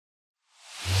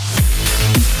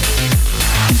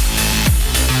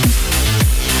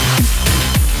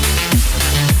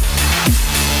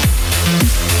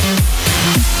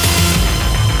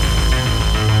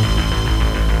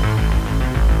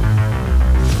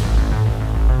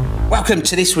Welcome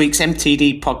to this week's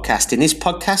MTD podcast. In this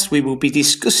podcast, we will be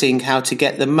discussing how to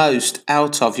get the most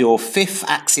out of your fifth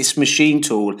axis machine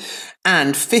tool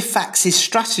and fifth axis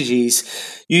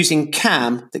strategies using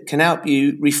CAM that can help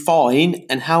you refine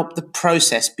and help the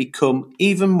process become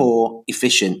even more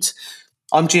efficient.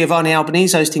 I'm Giovanni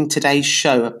Albanese, hosting today's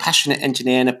show, a passionate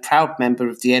engineer and a proud member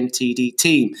of the MTD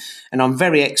team. And I'm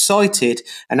very excited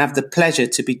and have the pleasure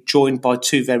to be joined by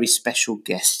two very special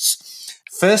guests.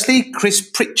 Firstly, Chris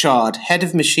Pritchard, Head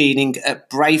of Machining at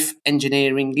Brave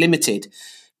Engineering Limited.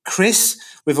 Chris,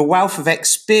 with a wealth of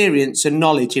experience and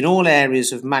knowledge in all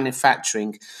areas of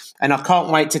manufacturing. And I can't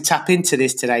wait to tap into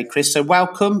this today, Chris. So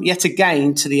welcome yet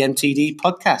again to the MTD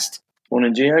podcast.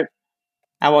 Morning, Gio.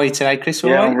 How are you today, Chris?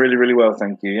 All right? I'm really, really well,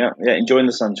 thank you. Yeah, enjoying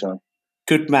the sunshine.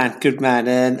 Good man.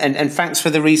 And thanks for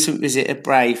the recent visit at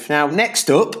Brave. Now, next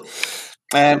up,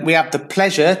 we have the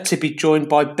pleasure to be joined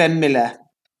by Ben Miller.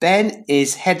 Ben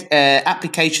is Head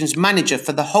Applications Manager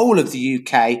for the whole of the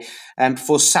UK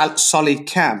for Solid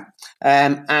CAM.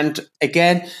 And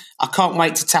again, I can't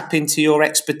wait to tap into your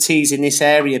expertise in this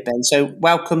area, Ben. So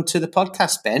welcome to the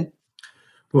podcast, Ben.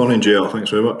 Morning, Gio.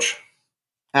 Thanks very much.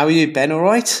 How are you, Ben? All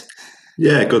right?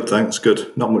 Yeah, good, thanks.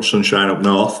 Good. Not much sunshine up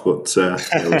north, but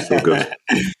we're still good.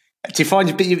 Do you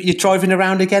find you're driving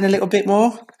around again a little bit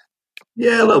more?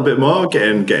 Yeah, a little bit more.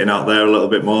 Getting out there a little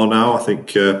bit more now. I think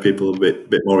people are a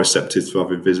bit more receptive to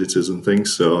having visitors and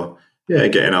things. So yeah,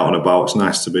 getting out and about. It's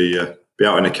nice to be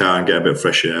out in a car and get a bit of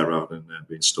fresh air rather than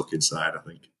being stuck inside, I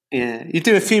think. Yeah, you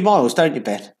do a few miles, don't you,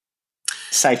 Ben?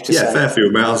 Safe to say. Yeah, fair few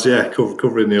miles. Yeah,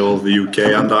 covering the whole of the UK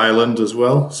and Ireland as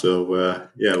well. So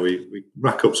we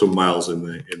rack up some miles in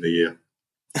the year.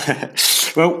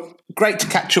 Well, great to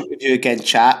catch up with you again,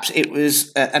 chaps. It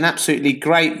was an absolutely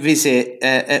great visit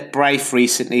at Brave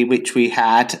recently, which we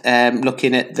had,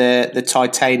 looking at the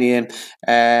titanium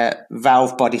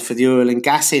valve body for the oil and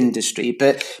gas industry.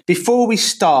 But before we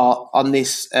start on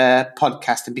this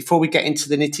podcast and before we get into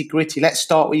the nitty gritty, let's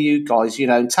start with you guys,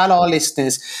 and tell our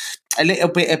listeners a little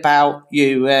bit about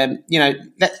you.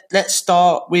 Let's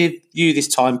start with you this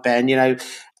time, Ben.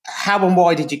 How and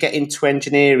why did you get into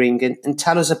engineering, and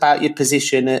tell us about your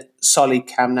position at Solid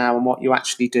CAM now and what you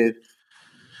actually do?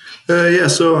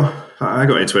 So I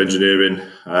got into engineering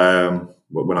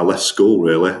when I left school,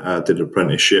 really. I did an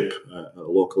apprenticeship at a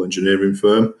local engineering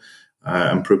firm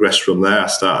and progressed from there. I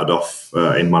started off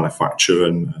in manufacture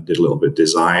and did a little bit of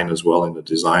design as well in the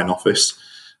design office,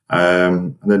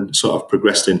 and then sort of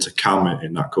progressed into CAM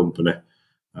in that company.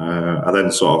 I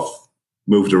then sort of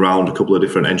moved around a couple of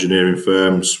different engineering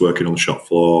firms, working on the shop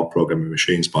floor, programming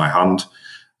machines by hand,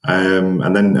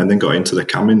 and then got into the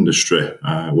CAM industry,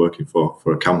 working for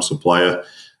a CAM supplier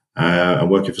and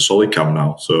working for Solid CAM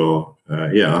now. So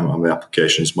I'm the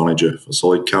applications manager for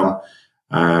Solid CAM.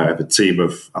 I have a team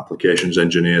of applications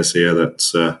engineers here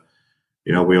that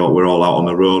we're all out on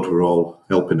the road. We're all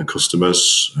helping the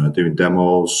customers, doing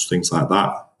demos, things like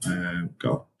that.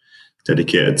 Got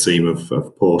dedicated team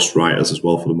of post writers as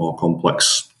well for the more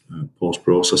complex post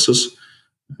processors.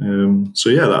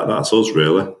 That's us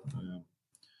really.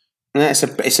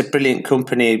 It's a brilliant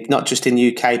company, not just in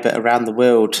the UK but around the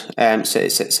world. So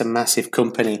it's a massive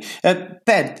company.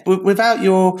 Ben, without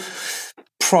your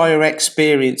prior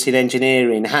experience in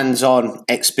engineering, hands-on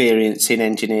experience in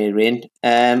engineering,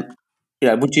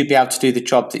 would you be able to do the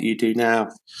job that you do now?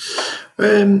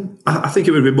 I think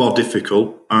it would be more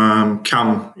difficult.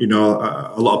 CAM,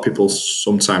 a lot of people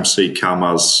sometimes see CAM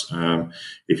as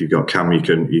if you've got CAM, you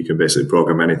can basically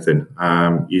program anything.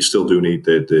 You still do need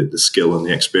the skill and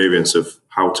the experience of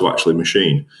how to actually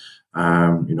machine.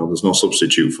 There's no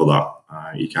substitute for that.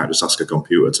 You can't just ask a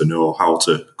computer to know how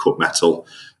to cut metal.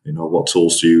 What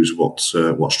tools to use, what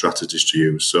strategies to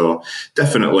use. So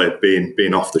definitely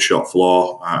being off the shop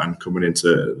floor and coming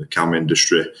into the CAM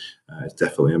industry is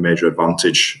definitely a major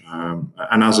advantage.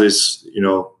 And as is,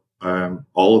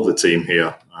 all of the team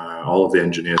here, all of the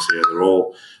engineers here, they're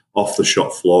all off the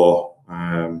shop floor,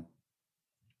 in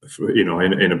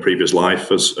a previous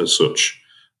life as such.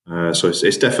 So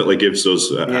it definitely gives us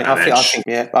an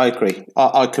edge. I agree.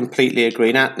 I completely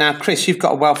agree. Now, Chris, you've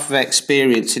got a wealth of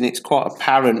experience, and it's quite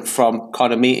apparent from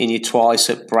kind of meeting you twice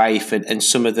at Brave and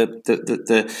some of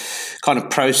the kind of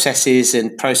processes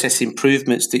and process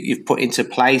improvements that you've put into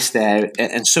place there,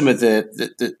 and some of the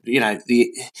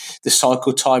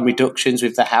cycle time reductions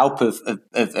with the help of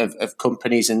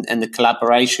companies and the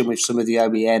collaboration with some of the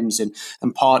OEMs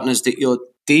and partners that you're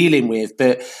dealing with.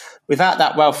 But without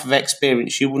that wealth of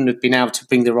experience, you wouldn't have been able to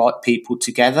bring the right people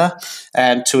together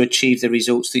to achieve the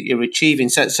results that you're achieving.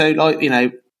 So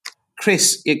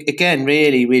Chris, again,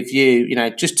 really with you,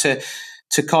 just to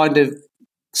kind of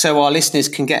so our listeners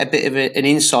can get a bit of an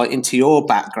insight into your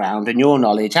background and your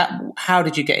knowledge. How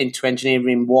did you get into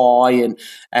engineering? Why?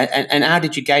 And how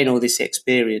did you gain all this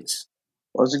experience?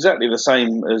 Well, it's exactly the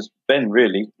same as Ben,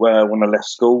 really, where when I left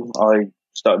school, I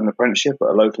started an apprenticeship at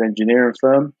a local engineering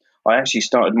firm. I actually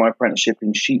started my apprenticeship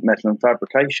in sheet metal and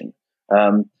fabrication,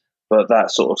 but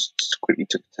that sort of quickly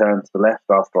took a turn to the left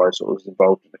after I sort of was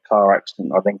involved in a car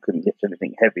accident. I then couldn't lift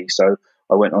anything heavy, so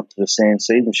I went on to the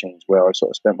CNC machines, where I sort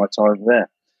of spent my time there.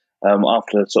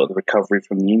 After sort of the recovery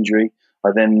from the injury, I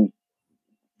then,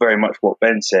 very much what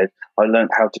Ben said, I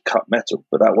learned how to cut metal,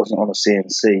 but that wasn't on a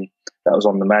CNC. That was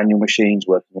on the manual machines,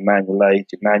 working in manual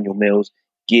lathes, manual mills,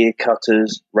 gear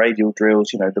cutters, radial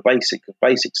drills, the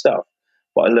basic stuff.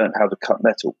 But I learned how to cut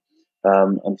metal.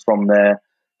 And from there,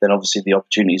 then obviously the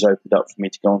opportunities opened up for me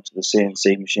to go onto the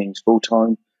CNC machines full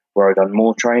time, where I'd done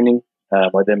more training. I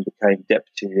then became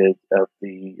deputy of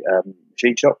the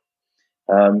machine shop.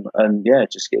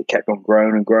 Just kept on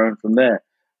growing and growing from there.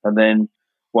 And then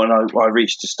when I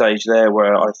reached a stage there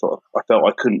where I felt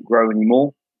I couldn't grow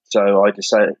anymore, so I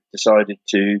decided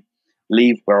to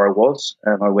leave where I was,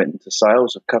 and I went into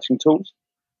sales of cutting tools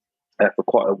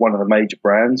for one of the major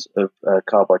brands of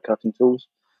carbide cutting tools,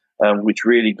 which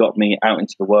really got me out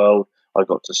into the world. I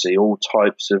got to see all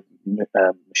types of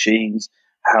machines,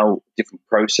 how different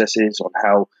processes, on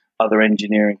how other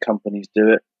engineering companies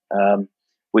do it.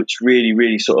 Which really,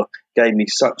 really sort of gave me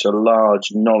such a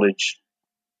large knowledge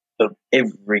of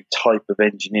every type of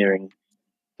engineering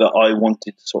that I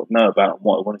wanted to sort of know about and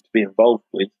what I wanted to be involved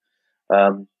with.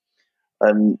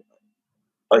 It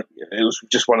was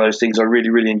just one of those things I really,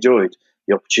 really enjoyed.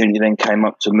 The opportunity then came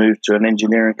up to move to an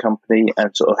engineering company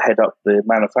and sort of head up the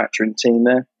manufacturing team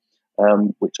there,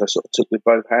 which I sort of took with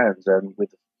both hands. And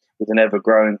with an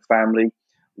ever-growing family,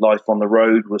 life on the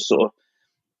road was sort of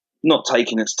not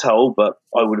taking its toll, but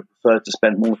I would have preferred to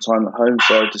spend more time at home.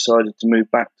 So I decided to move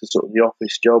back to sort of the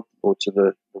office job, or to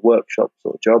the workshop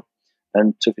sort of job,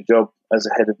 and took a job as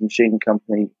a head of machine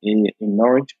company in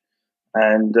Norwich.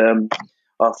 And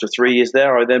after 3 years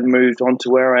there, I then moved on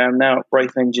to where I am now at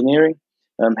Braith Engineering,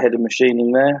 head of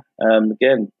machining there.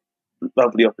 Again,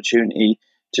 lovely opportunity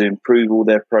to improve all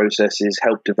their processes,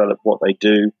 help develop what they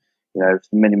do. For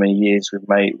many, many years we've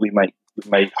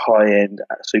made high-end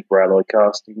super alloy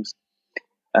castings,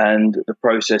 and the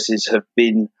processes have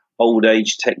been old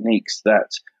age techniques that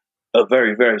are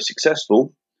very, very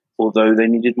successful, although they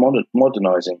needed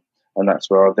modernising. And that's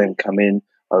where I've then come in.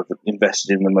 I've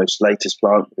invested in the most latest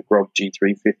plant with the Grog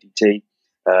G350T,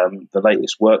 the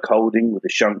latest work holding with the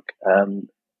Shunk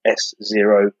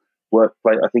S0 work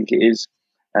plate, I think it is,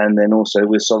 and then also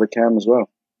with solid cam as well.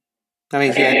 I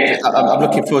mean, I'm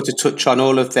looking forward to touch on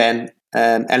all of them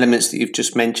elements that you've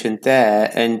just mentioned there,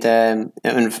 and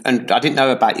I didn't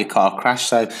know about your car crash,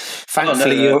 so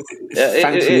thankfully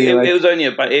it was only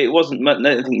it wasn't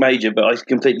anything major, but I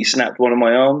completely snapped one of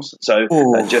my arms, so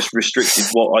that just restricted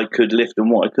what I could lift and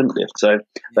what I couldn't lift. So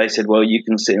they said, well, you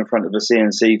can sit in front of a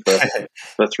CNC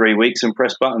for 3 weeks and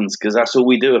press buttons, because that's all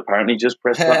we do apparently, just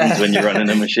press buttons when you're running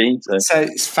a machine. So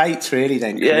it's fate, really,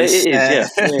 then, Chris. Yeah,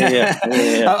 it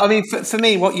is. Yeah. I mean, for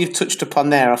me, what you've touched upon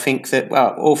there, I think that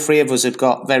all three of us have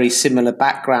got very similar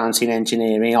backgrounds in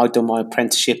engineering. I've done my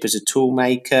apprenticeship as a tool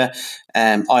maker.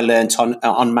 I learnt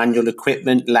on manual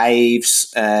equipment,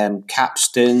 lathes,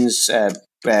 capstans,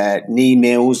 knee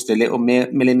mills, the little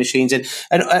milling machines,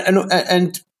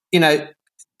 and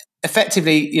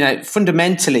effectively,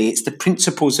 fundamentally, it's the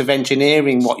principles of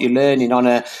engineering what you're learning on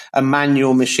a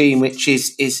manual machine, which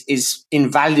is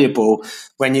invaluable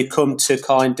when you come to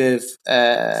kind of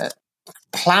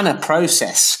plan a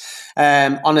process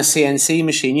on a CNC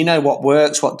machine. You know what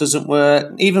works, what doesn't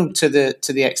work, even to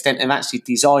the extent of actually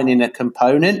designing a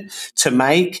component to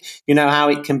make. You know how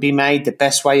it can be made, the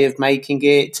best way of making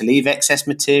it, to leave excess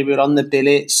material on the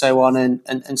billet, so on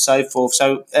and so forth.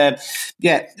 So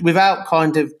without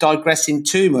kind of digressing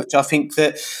too much, I think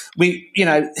that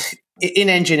in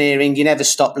engineering, you never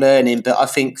stop learning. But I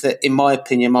think that, in my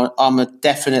opinion, I'm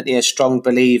definitely a strong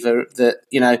believer that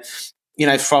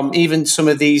from even some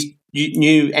of these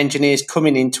new engineers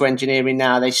coming into engineering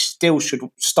now, they still should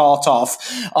start off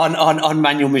on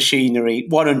manual machinery.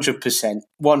 100%,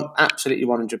 absolutely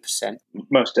 100%.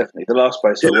 Most definitely. The last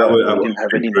place I worked, we didn't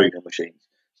have any manual machines.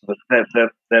 So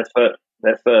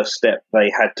their first step, they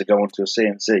had to go onto a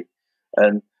CNC,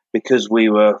 and because we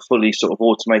were fully sort of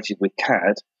automated with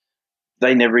CAD,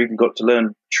 they never even got to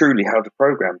learn truly how to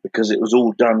program, because it was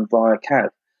all done via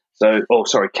CAD.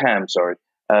 CAM.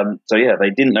 They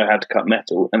didn't know how to cut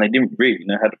metal, and they didn't really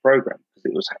know how to program, because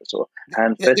it was sort of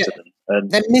hand-fed to them. And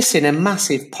they're missing a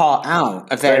massive part out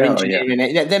of their engineering.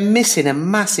 Yeah. They're missing a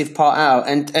massive part out,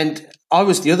 and I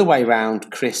was the other way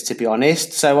around, Chris, to be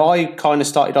honest. So I kind of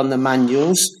started on the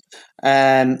manuals,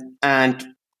 and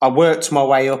I worked my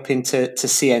way up into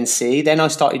CNC. Then I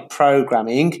started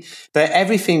programming, but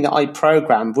everything that I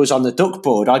programmed was on the duck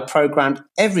board. I programmed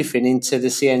everything into the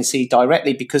CNC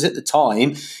directly because at the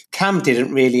time, CAM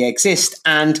didn't really exist,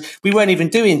 and we weren't even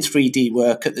doing 3D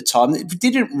work at the time. We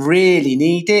didn't really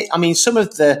need it. I mean, some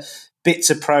of the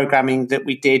bits of programming that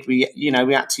we did, we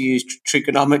had to use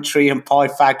trigonometry and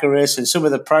Pythagoras, and some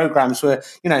of the programs were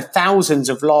thousands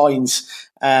of lines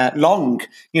long,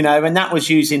 and that was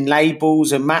using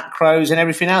labels and macros and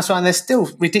everything else, and they're still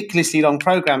ridiculously long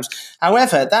programs.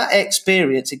 However, that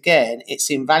experience, again, it's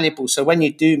invaluable. So when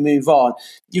you do move on,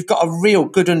 you've got a real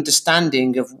good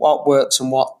understanding of what works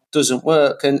and what doesn't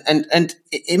work, and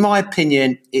in my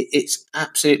opinion, it's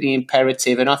absolutely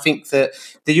imperative. And I think that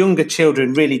the younger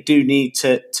children really do need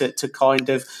to kind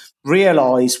of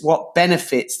realize what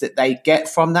benefits that they get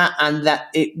from that, and that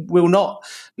it will not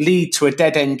lead to a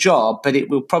dead-end job, but it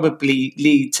will probably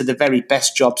lead to the very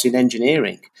best jobs in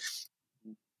engineering.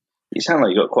 You sound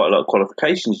like you've got quite a lot of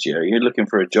qualifications, Jerry. You're looking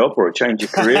for a job or a change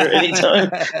of career at any time.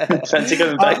 Fancy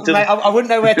going back to... Mate, I wouldn't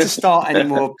know where to start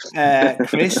anymore,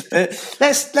 Chris. But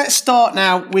let's start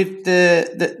now with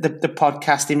the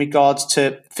podcast in regards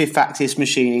to fifth axis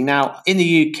machining. Now, in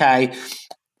the UK,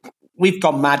 we've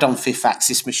gone mad on fifth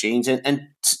axis machines, and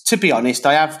to be honest,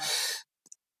 I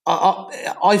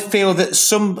feel that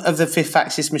some of the fifth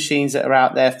axis machines that are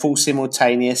out there, full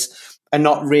simultaneous, are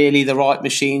not really the right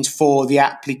machines for the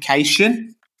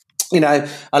application.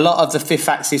 A lot of the fifth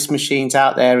axis machines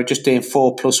out there are just doing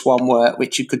 4+1 work,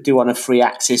 which you could do on a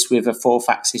 3-axis with a 4th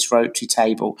axis rotary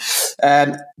table.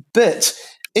 But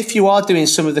if you are doing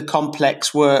some of the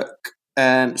complex work,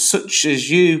 such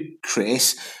as you,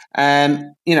 Chris,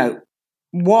 how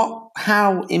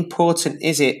important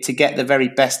is it to get the very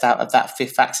best out of that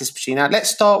fifth axis machine? Now, let's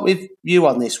start with you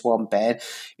on this one, Ben.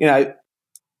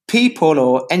 People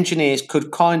or engineers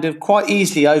could kind of quite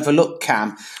easily overlook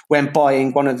CAM when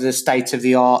buying one of the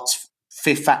state-of-the-art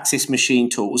fifth axis machine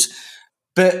tools.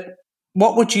 But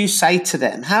what would you say to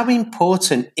them? How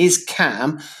important is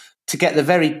CAM to get the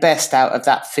very best out of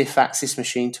that fifth axis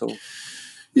machine tool?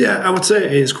 Yeah, I would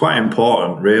say it's quite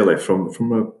important, really, from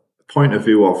a point of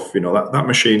view of, that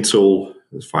machine tool,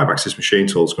 the 5-axis machine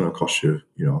tool is going to cost you,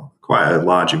 quite a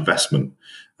large investment.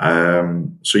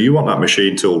 So you want that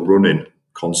machine tool running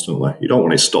constantly. You don't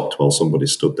want it stopped while somebody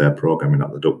stood there programming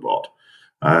at the duck board.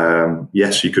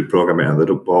 Yes, you could program it at the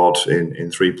duck board in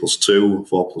 3+2,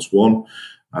 4+1.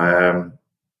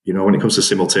 When it comes to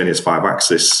simultaneous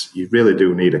 5-axis, you really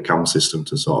do need a CAM system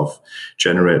to sort of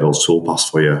generate those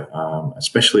toolpaths for you,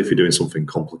 especially if you're doing something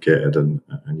complicated and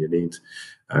you need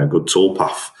a good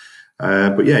toolpath.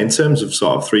 But yeah, in terms of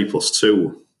sort of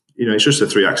 3+2, it's just a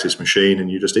 3-axis machine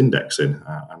and you're just indexing,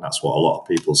 and that's what a lot of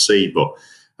people see. But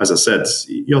as I said,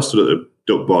 you're stood at the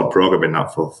duck board programming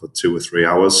that for 2 or 3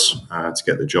 hours to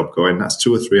get the job going. That's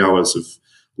 2 or 3 hours of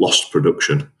lost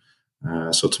production.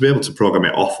 So to be able to program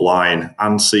it offline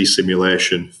and see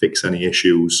simulation, fix any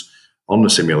issues on the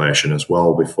simulation as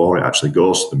well before it actually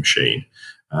goes to the machine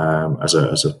as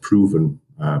a proven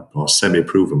or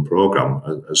semi-proven program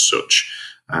as such,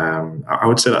 I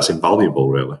would say that's invaluable,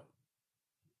 really.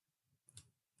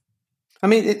 I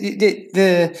mean,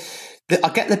 I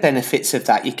get the benefits of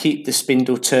that. You keep the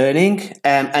spindle turning,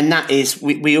 and that is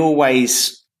we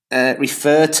always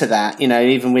refer to that.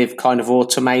 Even with kind of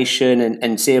automation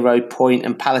and 0 point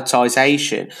and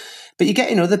palletization. But you're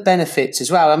getting other benefits as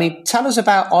well. I mean, tell us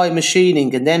about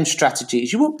iMachining and them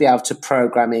strategies. You won't be able to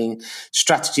programming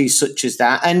strategies such as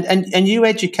that. And you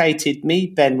educated me,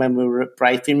 Ben, when we were at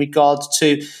Braith in regards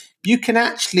to you can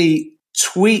actually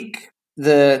tweak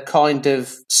the kind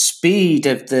of speed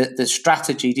of the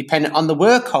strategy dependent on the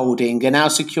work holding and how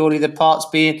securely the part's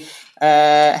being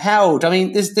held. I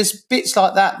mean, there's bits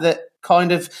like that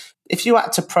kind of, if you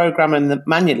had to program them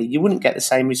manually, you wouldn't get the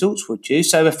same results, would you?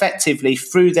 So effectively,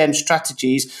 through them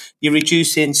strategies, you're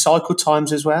reducing cycle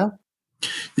times as well?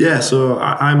 Yeah, so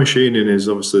iMachining is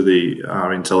obviously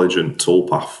our intelligent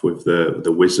toolpath with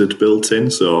the wizard built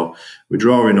in. So we're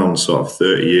drawing on sort of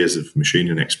 30 years of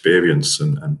machining experience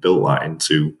and built that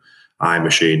into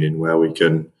iMachining, where we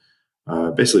can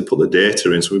basically put the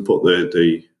data in. So we put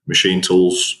the machine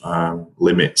tools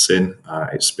limits in,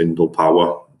 its spindle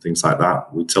power, things like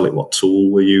that. We tell it what tool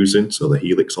we're using, so the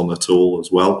helix on the tool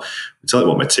as well. We tell it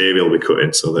what material we're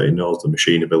cutting so that it knows the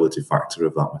machinability factor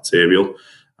of that material.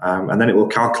 And then it will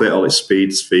calculate all its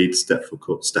speeds, feeds, depth of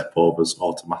cut, step overs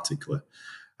automatically.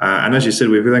 And as you said,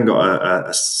 we've then got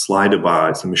a slider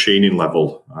bar. It's the machining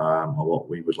level, or what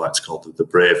we would like to call the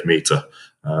brave meter,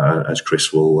 as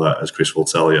Chris will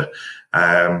tell you,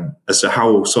 as to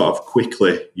how sort of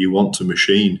quickly you want to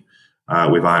machine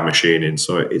with eye machining.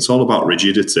 So it's all about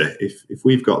rigidity. If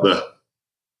we've got the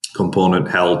component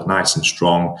held nice and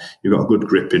strong, you've got a good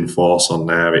gripping force on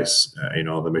there. It's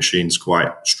the machine's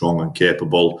quite strong and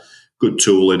capable. Good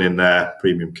tooling in there,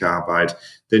 premium carbide.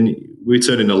 Then we're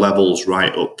turning the levels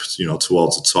right up,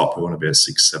 towards the top. We want to be at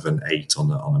 6, 7, 8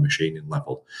 on a machining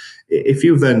level. If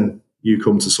you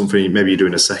come to something, maybe you're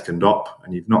doing a second op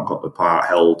and you've not got the part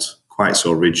held quite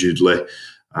so rigidly,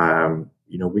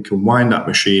 we can wind that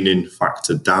machining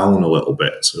factor down a little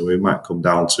bit. So we might come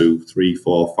down to 3,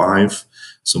 4, 5,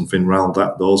 something around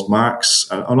those marks.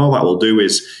 And all that will do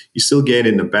is you're still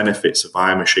gaining the benefits of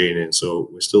eye machining. So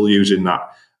we're still using that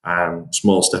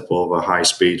small step over, high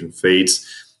speed and feeds,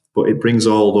 but it brings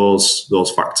all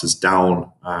those factors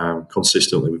down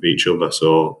consistently with each other.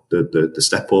 So the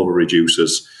step over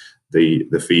reduces,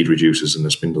 the feed reduces, and the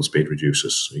spindle speed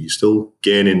reduces. So you're still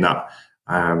gaining that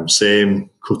same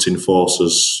cutting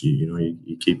forces.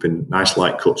 You're keeping nice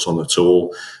light cuts on the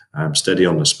tool, steady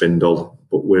on the spindle,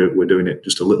 but we're doing it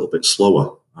just a little bit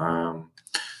slower.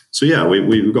 So yeah,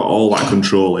 we've got all that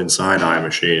control inside eye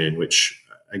machining, which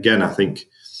again I think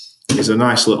is a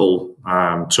nice little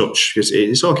touch, because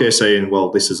it's okay saying, well,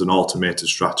 this is an automated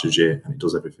strategy and it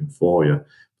does everything for you.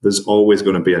 There's always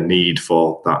going to be a need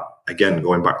for that, again,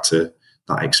 going back to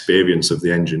that experience of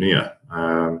the engineer,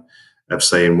 of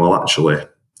saying, well, actually,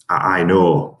 I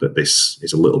know that this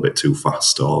is a little bit too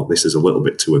fast, or this is a little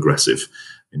bit too aggressive.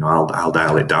 I'll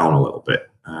dial it down a little bit.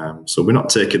 So we're not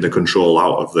taking the control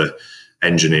out of the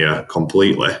engineer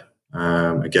completely.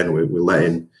 Again, we're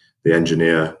letting the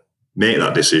engineer make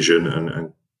that decision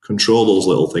and control those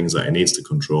little things that he needs to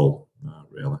control,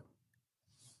 really.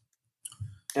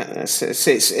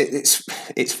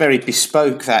 It's very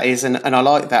bespoke, that is, and I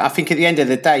like that. I think at the end of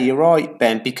the day, you're right,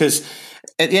 Ben, because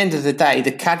at the end of the day,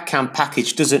 the CAD/CAM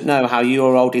package doesn't know how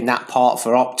you're holding that part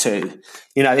for Op 2.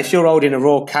 If you're holding a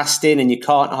raw casting and you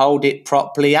can't hold it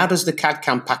properly, how does the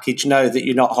CAD/CAM package know that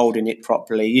you're not holding it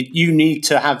properly? You need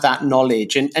to have that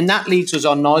knowledge, and that leads us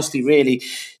on nicely, really,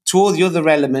 to all the other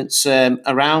elements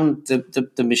around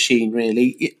the machine,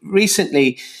 really.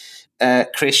 Recently,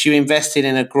 Chris, you invested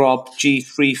in a Grob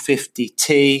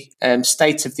G350T,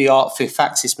 state-of-the-art fifth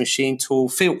axis machine tool,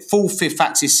 full fifth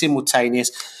axis simultaneous,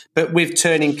 but with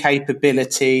turning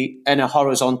capability and a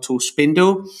horizontal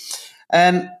spindle.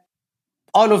 I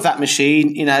love that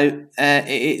machine.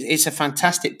 It's a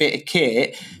fantastic bit of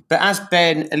kit. But as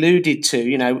Ben alluded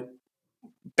to,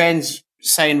 Ben's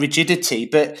saying rigidity,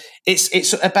 but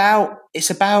it's about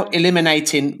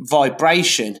eliminating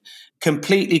vibration,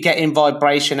 completely getting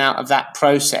vibration out of that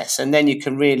process, and then you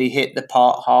can really hit the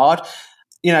part hard.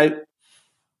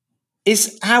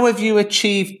 How have you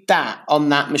achieved that on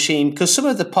that machine? Because some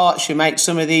of the parts you make,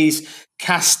 some of these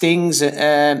castings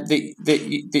that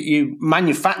you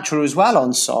manufacture as well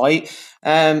on site,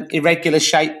 irregular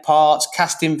shaped parts,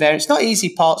 casting variants, not easy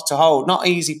parts to hold,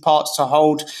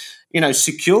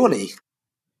 securely.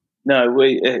 No,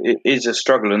 it is a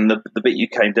struggle, and the bit you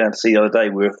came down to see the other day,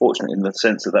 we were fortunate in the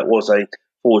sense that was a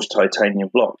forged titanium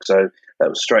block, so that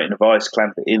was straight in a vise,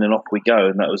 clamp it in, and off we go,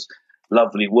 and that was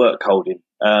lovely work holding.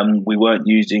 We weren't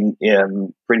using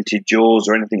printed jaws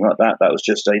or anything like that. That was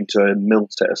just into a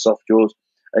milled set of soft jaws,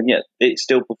 and yet it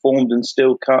still performed and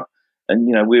still cut, and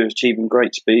we were achieving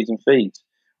great speeds and feeds.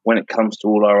 When it comes to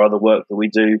all our other work that we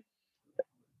do,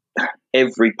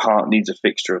 every part needs a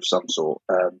fixture of some sort.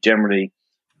 Generally,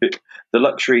 the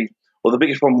luxury or the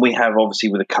biggest problem we have,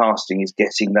 obviously, with the casting is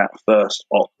getting that first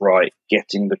op right,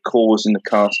 getting the cores in the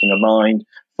casting aligned,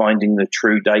 finding the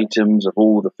true datums of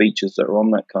all the features that are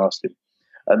on that casting.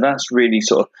 And that's really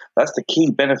that's the key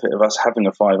benefit of us having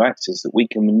a 5-axis, that we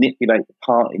can manipulate the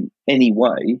part in any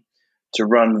way to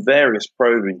run various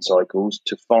probing cycles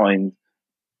to find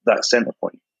that center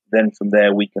point. Then from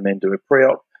there, we can then do a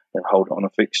pre-op and hold it on a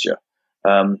fixture.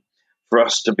 For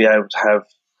us to be able to have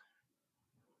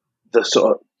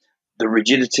the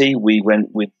rigidity, we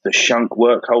went with the shunk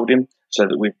work holding, so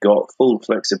that we've got full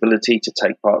flexibility to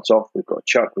take parts off. We've got a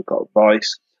chuck, we've got a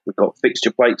vise, we've got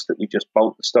fixture plates that we just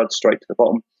bolt the stud straight to the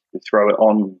bottom. We throw it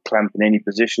on, clamp in any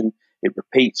position. It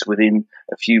repeats within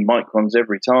a few microns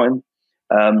every time.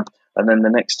 And then the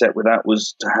next step with that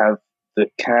was to have the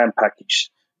CAM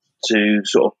package to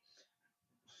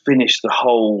finish the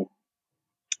whole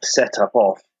setup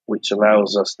off, which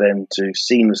allows us then to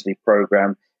seamlessly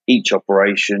program each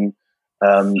operation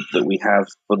that we have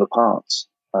for the parts,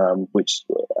 which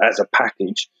as a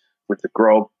package with the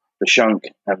Grob, the shunt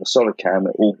and the solid cam,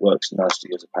 it all works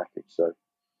nicely as a package. So.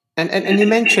 And you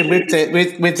mentioned with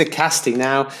the casting.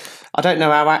 Now, I don't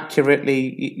know how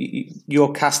accurately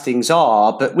your castings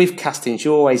are, but with castings,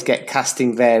 you always get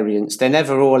casting variants. They're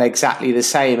never all exactly the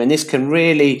same, and this can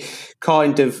really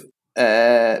kind of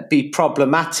be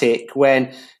problematic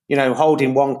when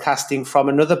holding one casting from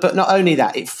another. But not only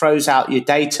that, it throws out your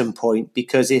datum point,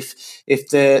 because if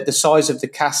the size of the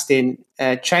casting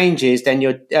changes, then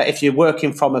if you're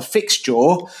working from a fixed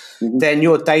jaw, then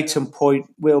your datum point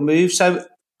will move. So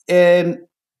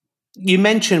you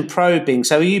mentioned probing.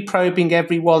 So are you probing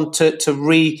everyone to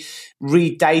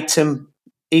redatum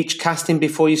each casting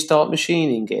before you start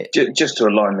machining it? Just to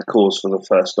align the cores for the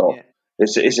first op. Yeah.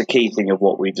 It's a key thing of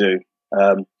what we do.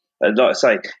 And like I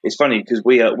say, it's funny because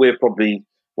we're probably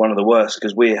one of the worst,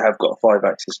 because we have got a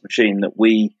 5-axis machine that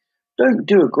we don't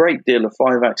do a great deal of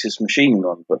 5-axis machining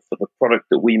on, but for the product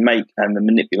that we make and the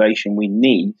manipulation we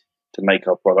need to make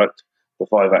our product, the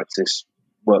 5-axis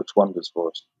works wonders for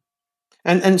us.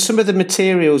 And some of the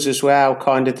materials as well,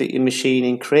 kind of, that you're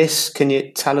machining, Chris, can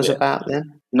you tell us about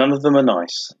them? None of them are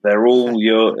nice. They're all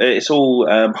it's all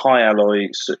high alloy,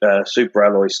 super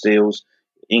alloy steels,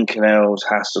 Inconels,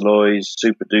 Hastelloys,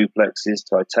 super duplexes,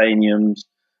 titaniums,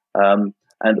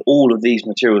 and all of these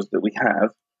materials that we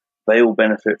have, they all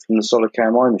benefit from the solid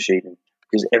cam eye machining,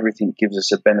 because everything gives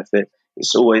us a benefit.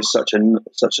 It's always such a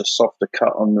softer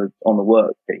cut on the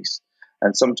workpiece.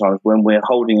 And sometimes when we're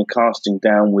holding a casting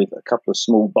down with a couple of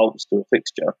small bolts to a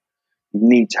fixture, you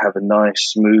need to have a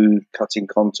nice, smooth cutting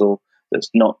contour that's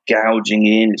not gouging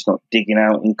in, it's not digging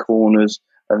out in corners,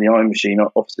 and the eye machine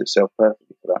offers itself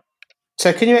perfectly for that.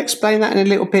 So can you explain that in a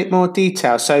little bit more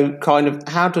detail? So kind of,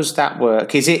 how does that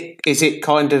work? Is it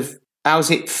kind of, how's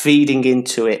it feeding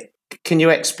into it? Can you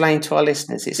explain to our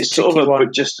listeners? It's sort of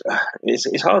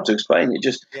it's hard to explain.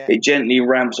 It gently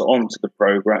ramps onto the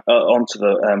program, onto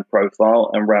the profile,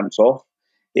 and ramps off.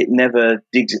 It never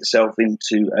digs itself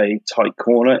into a tight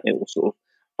corner. It will sort of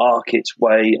arc its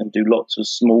way and do lots of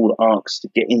small arcs to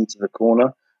get into the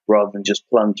corner, rather than just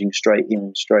plunging straight in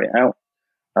and straight out.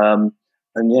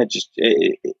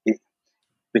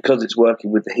 Because it's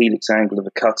working with the helix angle of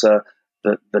the cutter,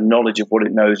 the knowledge of what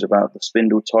it knows about the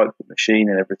spindle type of machine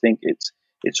and everything,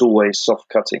 it's always soft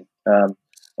cutting,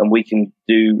 and we can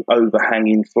do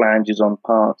overhanging flanges on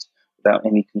parts without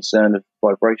any concern of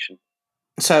vibration.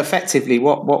 So effectively,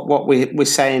 what we're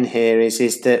saying here is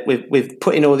that we've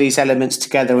putting all these elements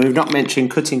together, and we've not mentioned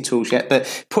cutting tools yet,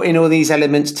 but putting all these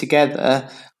elements together,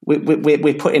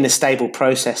 we're putting a stable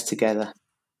process together.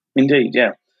 Indeed,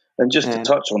 yeah. And just to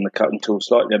touch on the cutting tool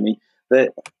slightly, I mean,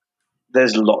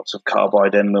 there's lots of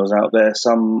carbide end mills out there,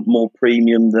 some more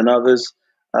premium than others.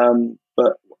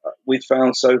 But we've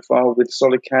found so far with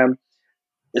solid cam,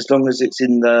 as long as it's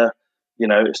in the,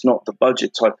 it's not the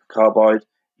budget type of carbide,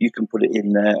 you can put it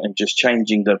in there, and just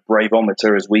changing the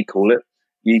bravometer, as we call it,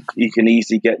 you can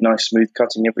easily get nice smooth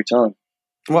cutting every time.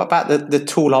 What about the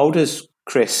tool holders,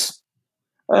 Chris?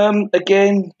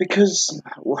 Again, because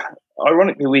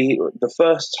ironically, the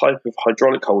first type of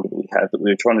hydraulic holder that we had, that we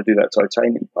were trying to do that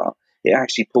titanium part, it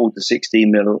actually pulled the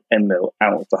 16mm M mill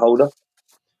out of the holder.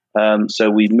 So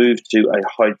we moved to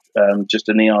just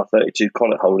an ER32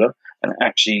 collet holder, and it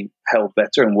actually held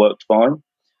better and worked fine.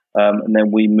 And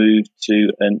then we moved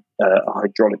to a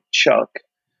hydraulic chuck,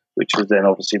 which was then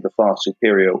obviously the far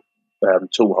superior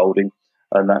tool holding,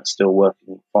 and that's still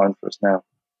working fine for us now.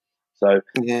 So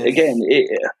again,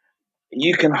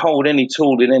 you can hold any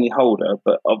tool in any holder,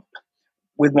 but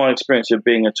with my experience of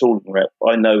being a tooling rep,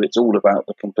 I know it's all about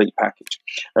the complete package.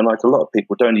 And like a lot of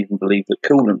people don't even believe that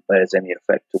coolant bears any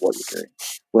effect to what you're doing.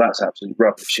 Well, that's absolutely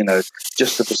rubbish.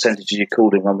 Just the percentage of your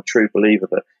cooling. I'm a true believer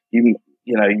that you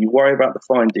worry about the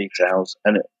fine details,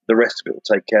 and the rest of it will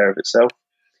take care of itself.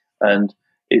 And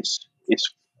it's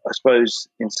I suppose,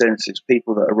 in sense, it's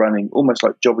people that are running almost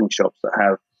like jobbing shops that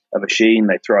have a machine,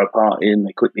 they throw a part in,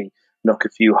 they quickly knock a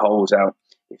few holes out.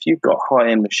 If you've got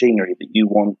high-end machinery that you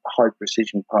want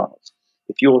high-precision parts,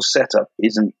 if your setup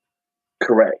isn't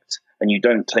correct and you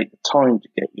don't take the time to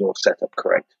get your setup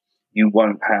correct, you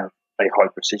won't have a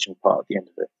high-precision part at the end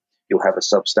of it. You'll have a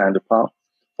substandard part,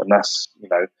 and that's,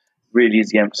 really is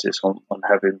the emphasis on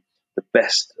having the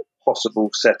best possible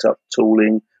setup,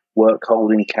 tooling, work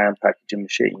holding, cam packaging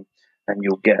machine, and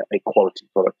you'll get a quality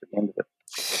product at the end of it.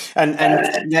 And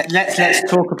let's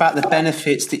talk about the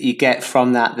benefits that you get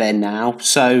from that then now.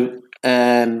 So,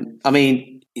 I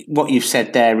mean, what you've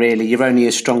said there, really, you're only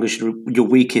as strong as your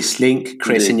weakest link,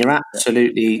 Chris, and you're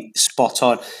absolutely spot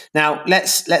on. Now,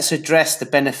 let's address the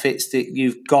benefits that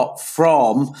you've got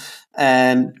from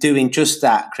doing just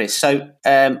that, Chris. So,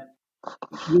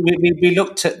 we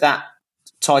looked at that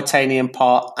titanium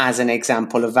part as an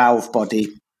example, a valve body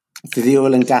for the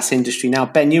oil and gas industry. Now,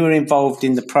 Ben, you were involved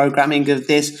in the programming of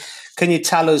this. Can you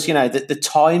tell us, that the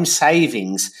time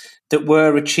savings that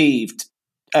were achieved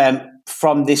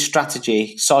from this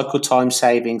strategy, cycle time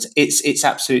savings, it's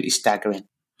absolutely staggering.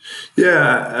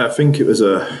 Yeah, I think it was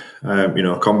a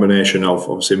combination of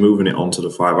obviously moving it onto the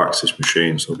 5-axis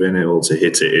machine, so being able to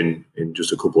hit it in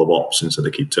just a couple of ops instead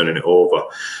of keep turning it over.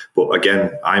 But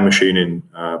again, iMachining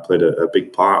played a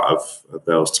big part of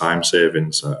those time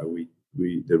savings.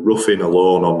 The roughing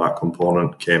alone on that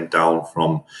component came down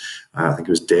from I think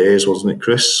it was days, wasn't it,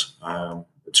 Chris?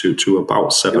 To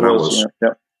about 7 hours.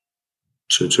 Yeah.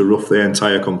 To rough the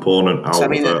entire component out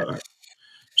of a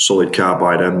solid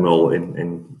carbide end mill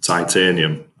in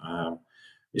titanium.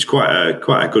 It's quite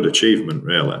a good achievement,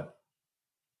 really.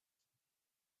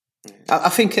 I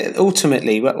think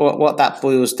ultimately what that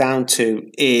boils down to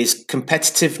is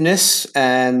competitiveness.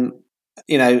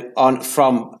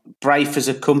 From Braith as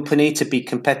a company to be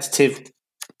competitive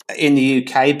in the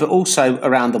UK, but also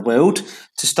around the world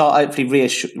to start hopefully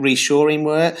reshoring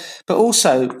work, but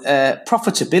also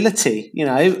profitability.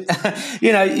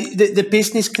 The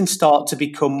business can start to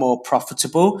become more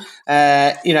profitable.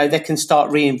 They can start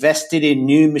reinvesting in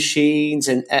new machines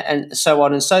and so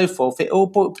on and so forth.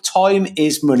 But time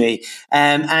is money,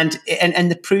 and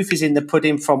the proof is in the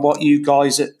pudding from what you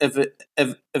guys have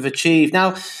achieved.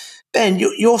 Now, Ben,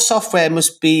 your software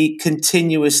must be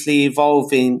continuously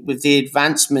evolving with the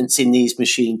advancements in these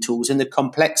machine tools and the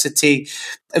complexity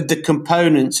of the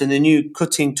components and the new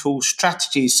cutting tool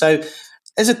strategies. So,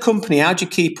 as a company, how do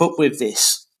you keep up with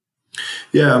this?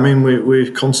 Yeah, I mean, we're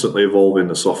constantly evolving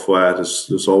the software.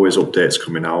 There's always updates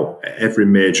coming out. Every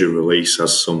major release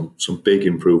has some big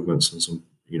improvements and some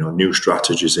new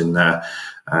strategies in there.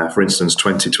 For instance,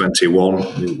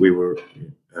 2021, we were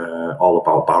all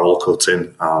about barrel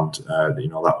cutting, and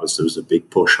there was a big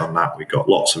push on that. We got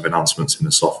lots of enhancements in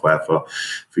the software for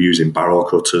using barrel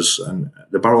cutters and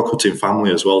the barrel cutting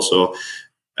family as well. So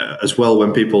as well,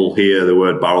 when people hear the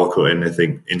word barrel cutting, they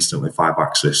think instantly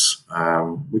 5-axis.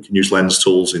 We can use lens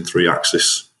tools in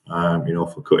 3-axis,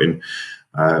 for cutting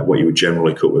what you would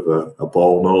generally cut with a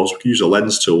ball nose. We can use a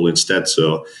lens tool instead.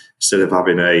 So instead of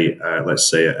having let's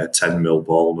say a 10 mil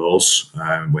ball nose,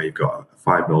 where you've got a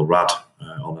 5 mil rad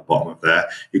on the bottom of there,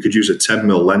 you could use a 10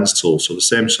 mil lens tool, so the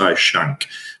same size shank,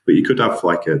 but you could have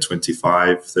like a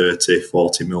 25, 30,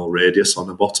 40 mil radius on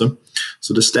the bottom.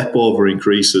 So the step over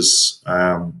increases,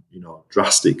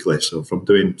 drastically. So from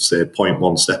doing, say,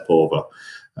 0.1 step over,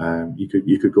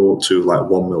 you could go up to like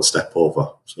 1 mil step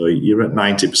over. So you're at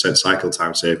 90% cycle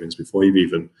time savings before you've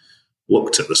even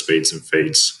looked at the speeds and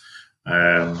feeds.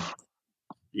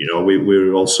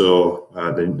 We're also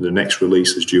the next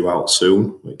release is due out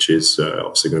soon, which is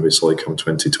obviously going to be SolidCam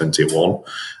 2021,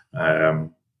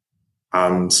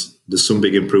 and there's some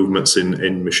big improvements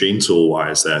in machine tool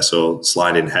wise there. So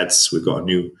sliding heads, we've got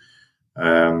some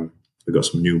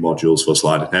new modules for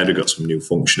sliding head. We've got some new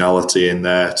functionality in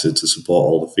there to support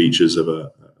all the features of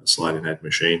a sliding head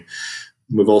machine.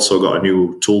 We've also got a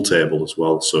new tool table as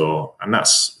well. And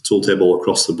that's a tool table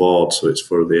across the board. So it's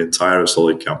for the entire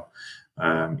SolidCam.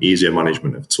 Easier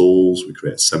management of tools. We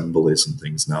create assemblies and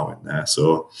things now in there.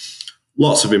 So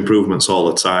lots of improvements all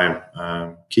the time.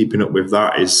 Keeping up with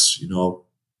that is,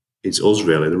 it's us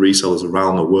really, the resellers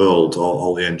around the world,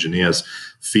 all the engineers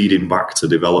feeding back to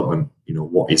development,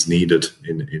 what is needed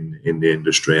in the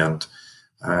industry. And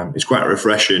it's quite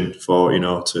refreshing for,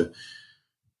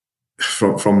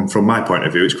 from my point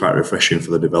of view, it's quite refreshing for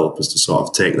the developers to sort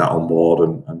of take that on board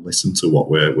and listen to what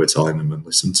we're telling them and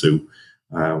listen to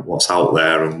what's out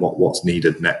there and what's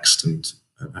needed next and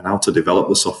how to develop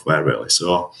the software really.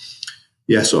 So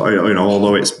yeah, so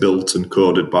although it's built and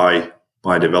coded by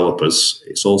developers,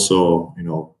 it's also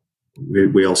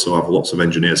we also have lots of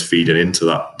engineers feeding into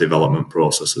that development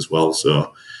process as well.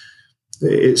 So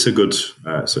it's a good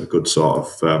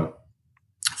sort of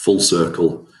full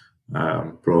circle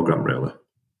program really.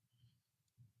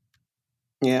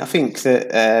 Yeah, I think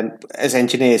that as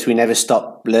engineers, we never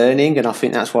stop learning, and I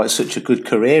think that's why it's such a good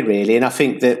career, really. And I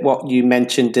think that what you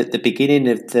mentioned at the beginning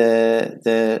of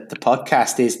the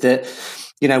podcast is that,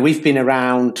 we've been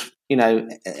around,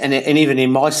 and even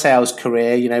in my sales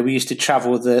career, we used to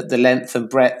travel the length and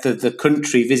breadth of the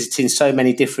country, visiting so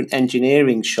many different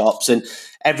engineering shops, and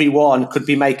everyone could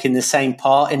be making the same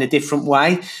part in a different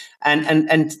way.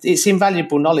 And it's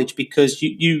invaluable knowledge because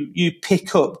you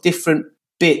pick up different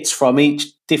bits from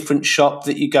each different shop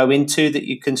that you go into that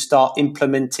you can start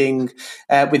implementing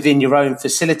within your own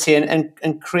facility.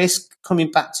 And Chris,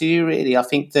 coming back to you, really, I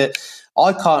think that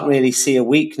I can't really see a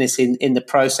weakness in the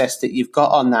process that you've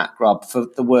got on that, Grob, for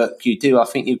the work you do. I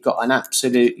think you've got an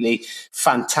absolutely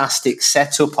fantastic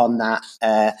setup on that,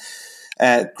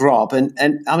 Grob.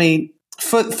 And I mean,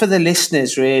 for the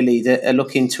listeners really that are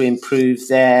looking to improve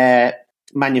their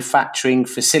manufacturing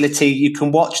facility, you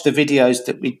can watch the videos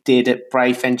that we did at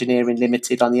Brave Engineering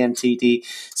Limited on the MTD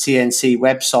CNC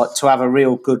website to have a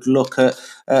real good look at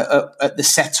the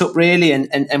setup really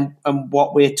and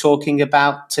what we're talking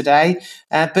about today.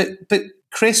 But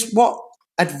Chris, what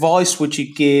advice would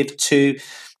you give to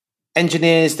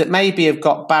engineers that maybe have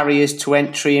got barriers to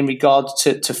entry in regards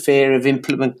to fear of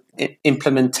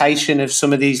implementation of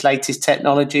some of these latest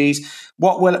technologies?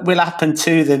 What will happen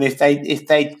to them if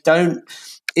they don't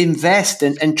invest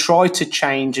and try to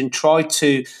change and try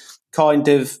to kind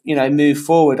of move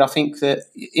forward? I think that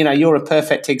you're a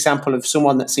perfect example of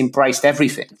someone that's embraced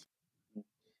everything.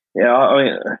 Yeah, I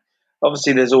mean,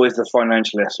 obviously there's always the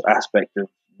financial aspect of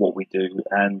what we do,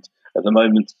 and at the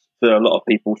moment for a lot of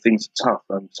people things are tough,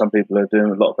 and some people are doing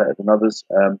a lot better than others.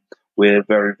 We're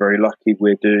very, very lucky.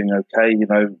 We're doing okay.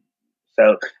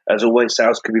 So as always,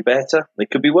 sales could be better. They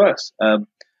could be worse.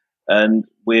 And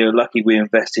we're lucky we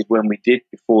invested when we did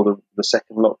before the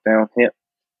second lockdown hit.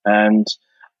 And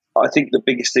I think the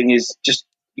biggest thing is just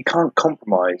you can't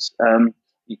compromise.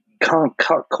 You can't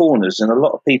cut corners. And a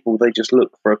lot of people, they just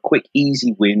look for a quick,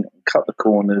 easy win and cut the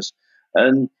corners.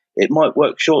 And it might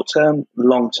work short term.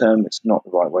 Long term, it's not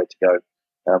the right way to go.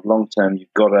 Long term,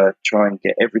 you've got to try and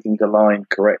get everything aligned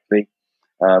correctly.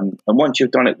 And once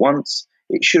you've done it once,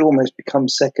 it should almost become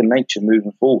second nature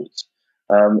moving forwards.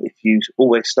 If you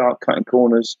always start cutting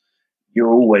corners,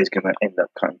 you're always going to end up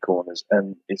cutting corners,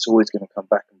 and it's always going to come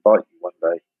back and bite you one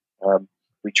day.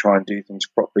 We try and do things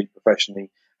properly, professionally,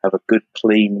 have a good,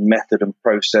 clean method and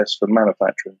process for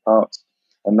manufacturing parts,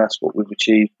 and that's what we've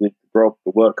achieved with the Grob,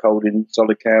 the work holding,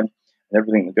 SolidCam, and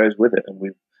everything that goes with it. And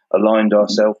we've aligned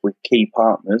ourselves with key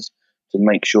partners to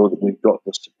make sure that we've got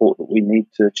the support that we need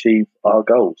to achieve our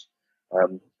goals.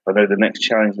 I know the next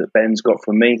challenge that Ben's got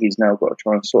from me, he's now got to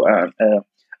try and sort out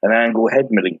an angle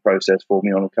head milling process for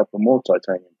me on a couple more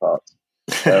titanium parts.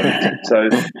 So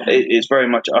it's very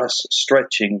much us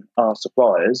stretching our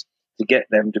suppliers to get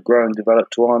them to grow and develop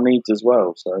to our needs as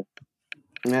well. So,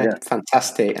 yeah.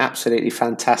 Fantastic, absolutely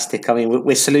fantastic. I mean,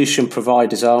 we're solution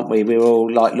providers, aren't we? We're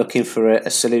all like looking for a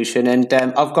solution. And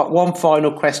I've got one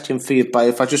final question for you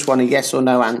both. I just want a yes or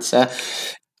no answer.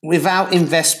 Without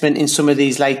investment in some of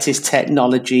these latest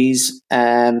technologies,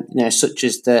 such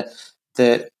as the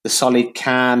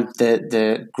SolidCam,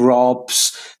 the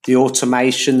Grobs, the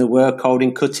automation, the work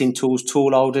holding, cutting tools,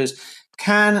 tool holders,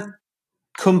 can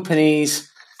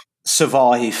companies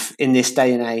survive in this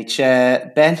day and age?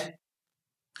 Ben?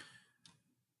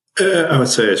 I would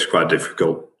say it's quite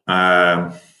difficult.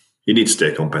 You need to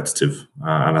stay competitive,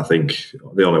 and I think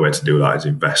the only way to do that is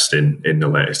invest in the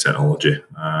latest technology,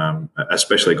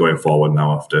 especially going forward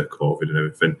now after COVID and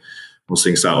everything. Once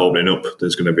things start opening up,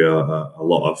 there's going to be a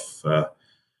lot of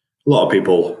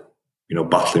people,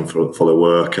 battling for the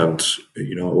work, and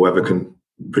whoever can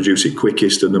produce it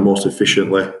quickest and the most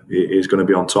efficiently is going to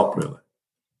be on top. Really,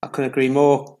 I couldn't agree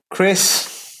more,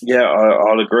 Chris. Yeah,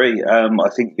 I'll agree. I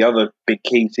think the other big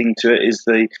key thing to it is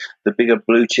the bigger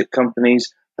blue chip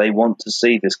companies. They want to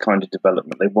see this kind of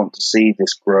development. They want to see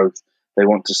this growth. They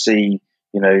want to see,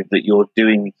 that you're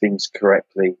doing things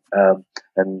correctly.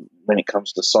 And when it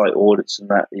comes to site audits and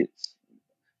that, it's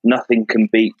nothing can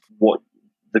beat what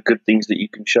the good things that you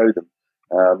can show them.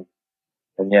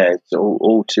 And yeah, it's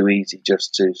all too easy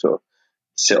just to sort of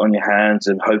sit on your hands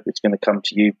and hope it's going to come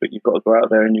to you. But you've got to go out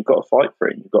there and you've got to fight for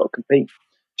it. And you've got to compete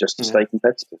just to stay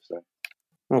competitive. So.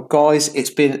 Well, guys, it's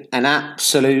been an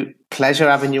absolute pleasure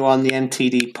having you on the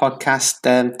MTD podcast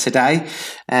today.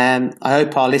 I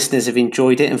hope our listeners have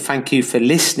enjoyed it, and thank you for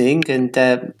listening.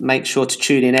 And make sure to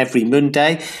tune in every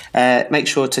Monday. Make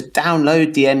sure to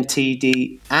download the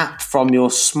MTD app from your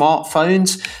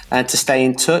smartphones to stay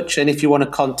in touch. And if you want to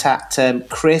contact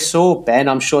Chris or Ben,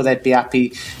 I'm sure they'd be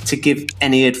happy to give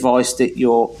any advice that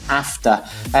you're after.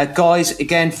 Guys,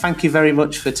 again, thank you very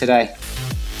much for today.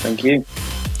 Thank you.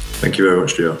 Thank you very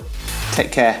much, Joe.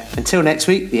 Take care. Until next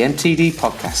week, the MTD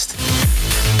podcast.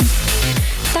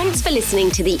 Thanks for listening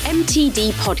to the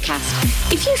MTD podcast.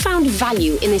 If you found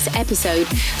value in this episode,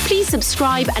 please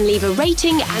subscribe and leave a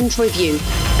rating and review.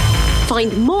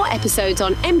 Find more episodes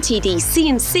on mtdcnc.com.